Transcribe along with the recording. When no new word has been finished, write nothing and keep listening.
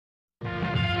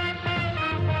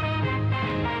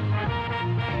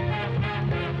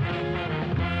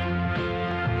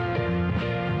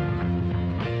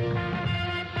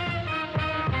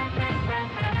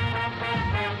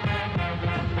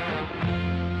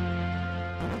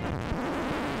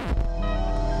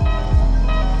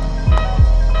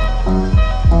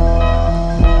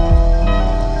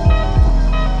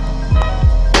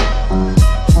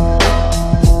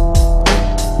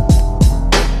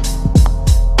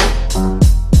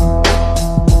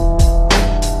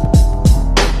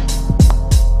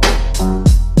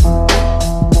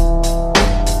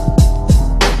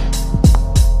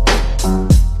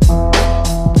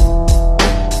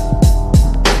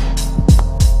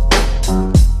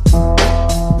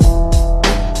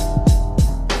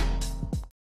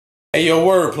Hey yo,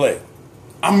 wordplay.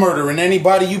 I'm murdering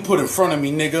anybody you put in front of me,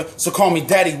 nigga. So call me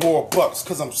Daddy Warbucks,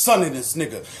 cause I'm sonning this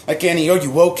nigga. Like Annie, are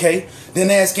you okay?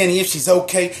 Then ask Annie if she's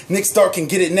okay. Nick Stark can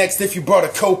get it next if you brought a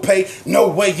copay. No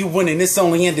way you winning, it's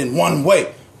only ending one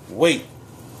way. Wait,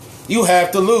 you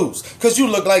have to lose, cause you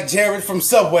look like Jared from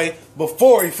Subway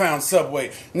before he found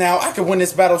Subway. Now, I could win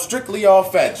this battle strictly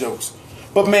off fat jokes.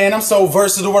 But man, I'm so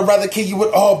versatile, I'd rather kill you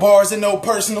with all bars and no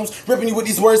personals. Ripping you with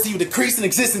these words till you decrease in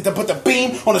existence, to put the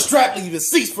beam on the strap till you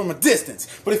deceased from a distance.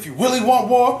 But if you really want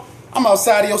war, I'm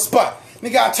outside of your spot.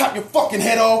 Nigga, I'll chop your fucking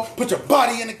head off, put your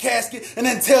body in a casket, and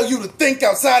then tell you to think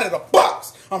outside of the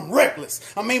box. I'm reckless.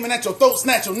 I'm aiming at your throat,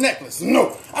 snatch your necklace.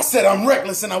 No, I said I'm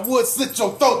reckless and I would slit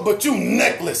your throat, but you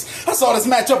necklace. I saw this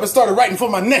matchup and started writing for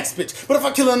my next bitch. But if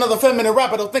I kill another feminine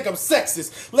rapper, they'll think I'm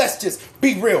sexist. Let's just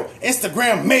be real.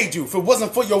 Instagram made you. If it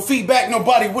wasn't for your feedback,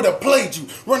 nobody would have played you.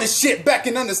 Running shit back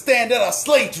and understand that I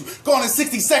slayed you. Gone in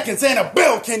 60 seconds and a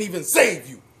bell can't even save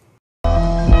you.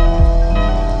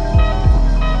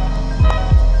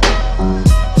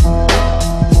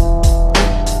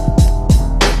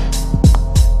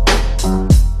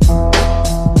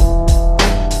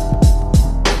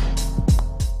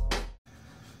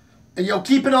 Yo,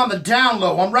 keep it on the down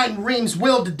low. I'm writing Reem's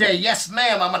will today. Yes,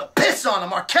 ma'am. I'm gonna piss on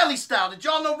him, R. Kelly style. Did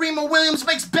y'all know Remo Williams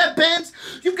makes Bedpans?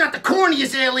 You've got the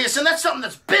corniest alias, and that's something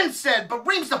that's been said, but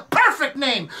Reem's the perfect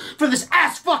name for this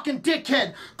ass-fucking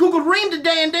dickhead. Googled Reem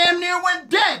today and damn near went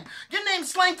dead. Your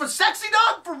name's slang for sexy,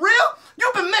 dog? For real?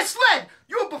 You've been misled.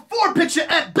 You're a before picture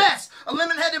at best, a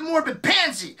lemon-headed morbid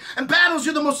pansy. In battles,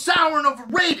 you're the most sour and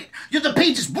overrated. You're the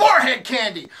page's Warhead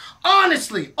Candy.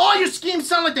 Honestly, all your schemes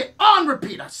sound like they on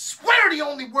repeat. I swear the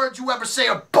only words you ever say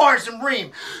are bars and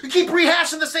Reem. You keep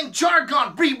rehashing the same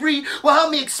jargon. Ree-Ree will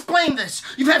help me explain this.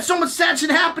 You've had so much sad shit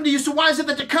happen to you, so why is it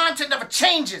that the content never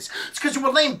changes? It's because you're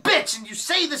a lame bitch, and you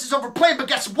say this is overplayed, but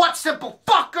guess what, simple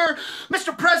fucker?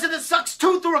 Mr. President sucks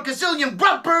two through a gazillion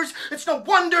rubbers. It's no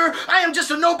wonder I Am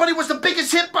Just a Nobody was the biggest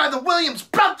hit by the Williams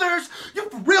brothers. You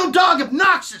for real, dog,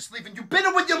 obnoxious, leaving you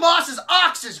bitter with your losses,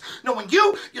 oxes. Knowing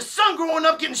you, your son growing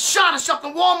up getting shot and shoved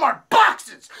in Walmart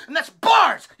boxes. And that's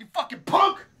bars, you fucking punk.